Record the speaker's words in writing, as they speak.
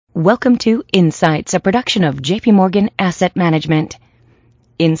Welcome to Insights, a production of J.P. Morgan Asset Management.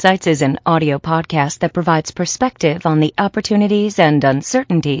 Insights is an audio podcast that provides perspective on the opportunities and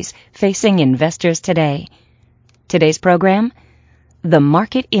uncertainties facing investors today. Today's program, the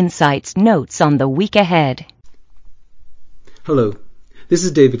Market Insights Notes on the Week Ahead. Hello, this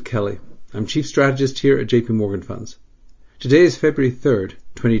is David Kelly. I'm Chief Strategist here at J.P. Morgan Funds. Today is February 3rd,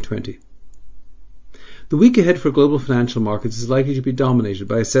 2020. The week ahead for global financial markets is likely to be dominated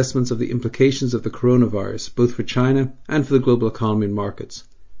by assessments of the implications of the coronavirus, both for China and for the global economy and markets.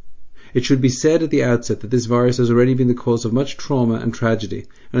 It should be said at the outset that this virus has already been the cause of much trauma and tragedy,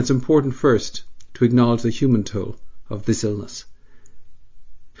 and it's important first to acknowledge the human toll of this illness.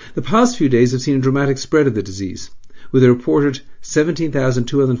 The past few days have seen a dramatic spread of the disease, with a reported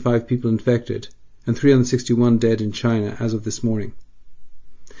 17,205 people infected and 361 dead in China as of this morning.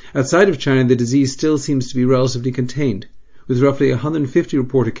 Outside of China, the disease still seems to be relatively contained, with roughly 150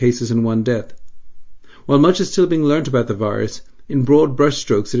 reported cases and one death. While much is still being learnt about the virus, in broad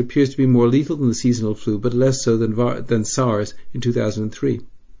brushstrokes it appears to be more lethal than the seasonal flu, but less so than SARS in 2003.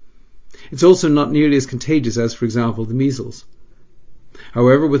 It's also not nearly as contagious as, for example, the measles.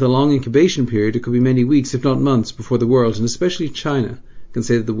 However, with a long incubation period, it could be many weeks, if not months, before the world, and especially China, can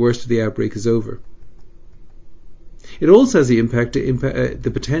say that the worst of the outbreak is over. It also has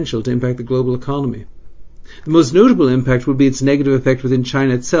the potential to impact the global economy. The most notable impact will be its negative effect within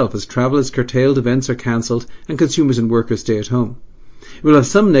China itself, as travel is curtailed, events are cancelled, and consumers and workers stay at home. It will have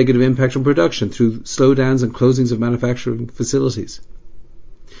some negative impact on production through slowdowns and closings of manufacturing facilities.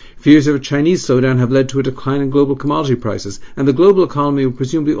 Fears of a Chinese slowdown have led to a decline in global commodity prices, and the global economy will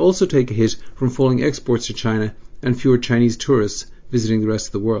presumably also take a hit from falling exports to China and fewer Chinese tourists visiting the rest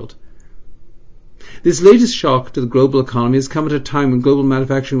of the world. This latest shock to the global economy has come at a time when global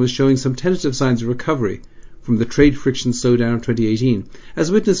manufacturing was showing some tentative signs of recovery from the trade friction slowdown of 2018,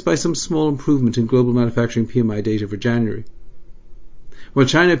 as witnessed by some small improvement in global manufacturing PMI data for January. While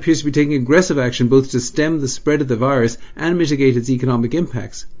China appears to be taking aggressive action both to stem the spread of the virus and mitigate its economic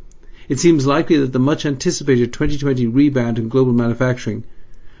impacts, it seems likely that the much-anticipated 2020 rebound in global manufacturing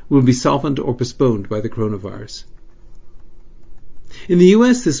will be softened or postponed by the coronavirus. In the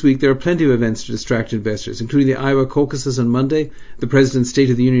US this week, there are plenty of events to distract investors, including the Iowa caucuses on Monday, the President's State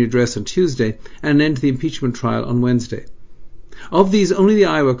of the Union address on Tuesday, and an end to the impeachment trial on Wednesday. Of these, only the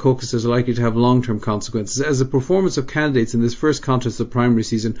Iowa caucuses are likely to have long-term consequences, as the performance of candidates in this first contest of the primary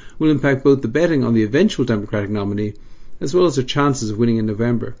season will impact both the betting on the eventual Democratic nominee, as well as their chances of winning in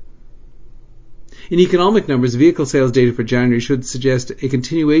November. In economic numbers, vehicle sales data for January should suggest a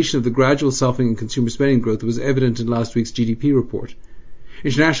continuation of the gradual softening in consumer spending growth that was evident in last week's GDP report.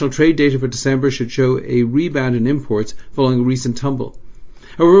 International trade data for December should show a rebound in imports following a recent tumble.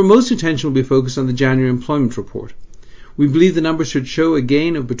 However, most attention will be focused on the January employment report. We believe the numbers should show a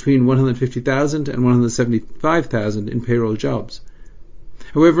gain of between 150,000 and 175,000 in payroll jobs.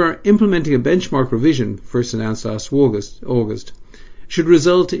 However, implementing a benchmark revision, first announced last August, should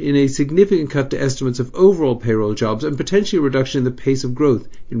result in a significant cut to estimates of overall payroll jobs and potentially a reduction in the pace of growth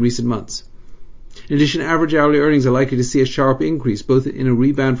in recent months. In addition, average hourly earnings are likely to see a sharp increase, both in a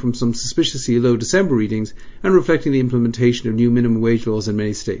rebound from some suspiciously low December readings and reflecting the implementation of new minimum wage laws in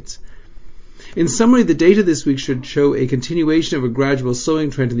many states. In summary, the data this week should show a continuation of a gradual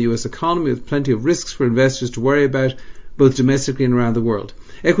slowing trend in the US economy, with plenty of risks for investors to worry about, both domestically and around the world.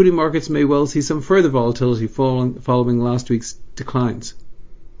 Equity markets may well see some further volatility following last week's declines.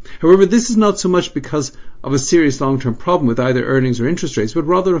 However, this is not so much because of a serious long-term problem with either earnings or interest rates, but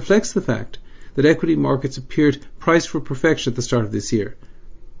rather reflects the fact that equity markets appeared priced for perfection at the start of this year.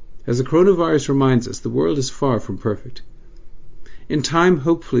 As the coronavirus reminds us, the world is far from perfect. In time,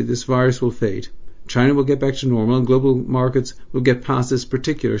 hopefully, this virus will fade. China will get back to normal and global markets will get past this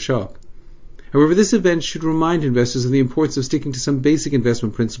particular shock. However, this event should remind investors of the importance of sticking to some basic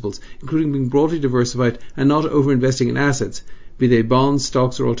investment principles, including being broadly diversified and not over-investing in assets, be they bonds,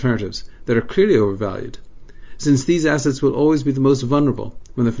 stocks or alternatives, that are clearly overvalued, since these assets will always be the most vulnerable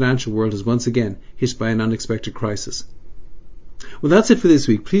when the financial world is once again hit by an unexpected crisis. Well, that's it for this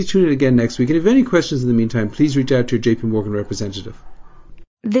week. Please tune in again next week, and if you have any questions in the meantime, please reach out to your JP Morgan representative.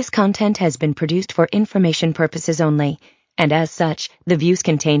 This content has been produced for information purposes only, and as such, the views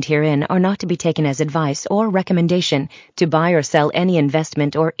contained herein are not to be taken as advice or recommendation to buy or sell any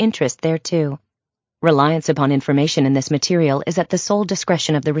investment or interest thereto. Reliance upon information in this material is at the sole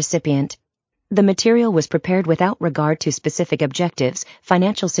discretion of the recipient. The material was prepared without regard to specific objectives,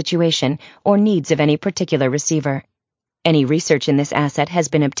 financial situation, or needs of any particular receiver. Any research in this asset has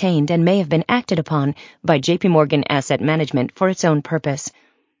been obtained and may have been acted upon by J.P. Morgan Asset Management for its own purpose.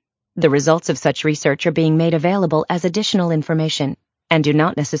 The results of such research are being made available as additional information and do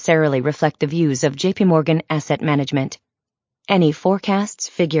not necessarily reflect the views of J.P. Morgan Asset Management. Any forecasts,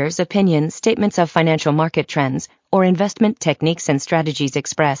 figures, opinions, statements of financial market trends, or investment techniques and strategies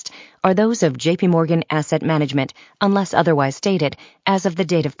expressed are those of J.P. Morgan Asset Management unless otherwise stated as of the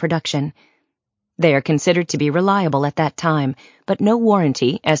date of production. They are considered to be reliable at that time, but no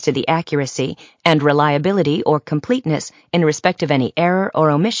warranty as to the accuracy and reliability or completeness in respect of any error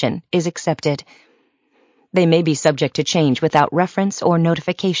or omission is accepted. They may be subject to change without reference or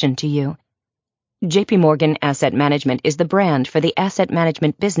notification to you. J.P. Morgan Asset Management is the brand for the asset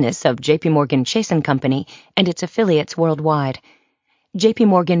management business of J.P. Morgan Chase & Company and its affiliates worldwide. J.P.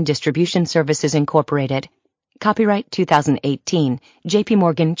 Morgan Distribution Services Incorporated. Copyright 2018, J.P.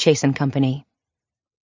 Morgan Chase & Company.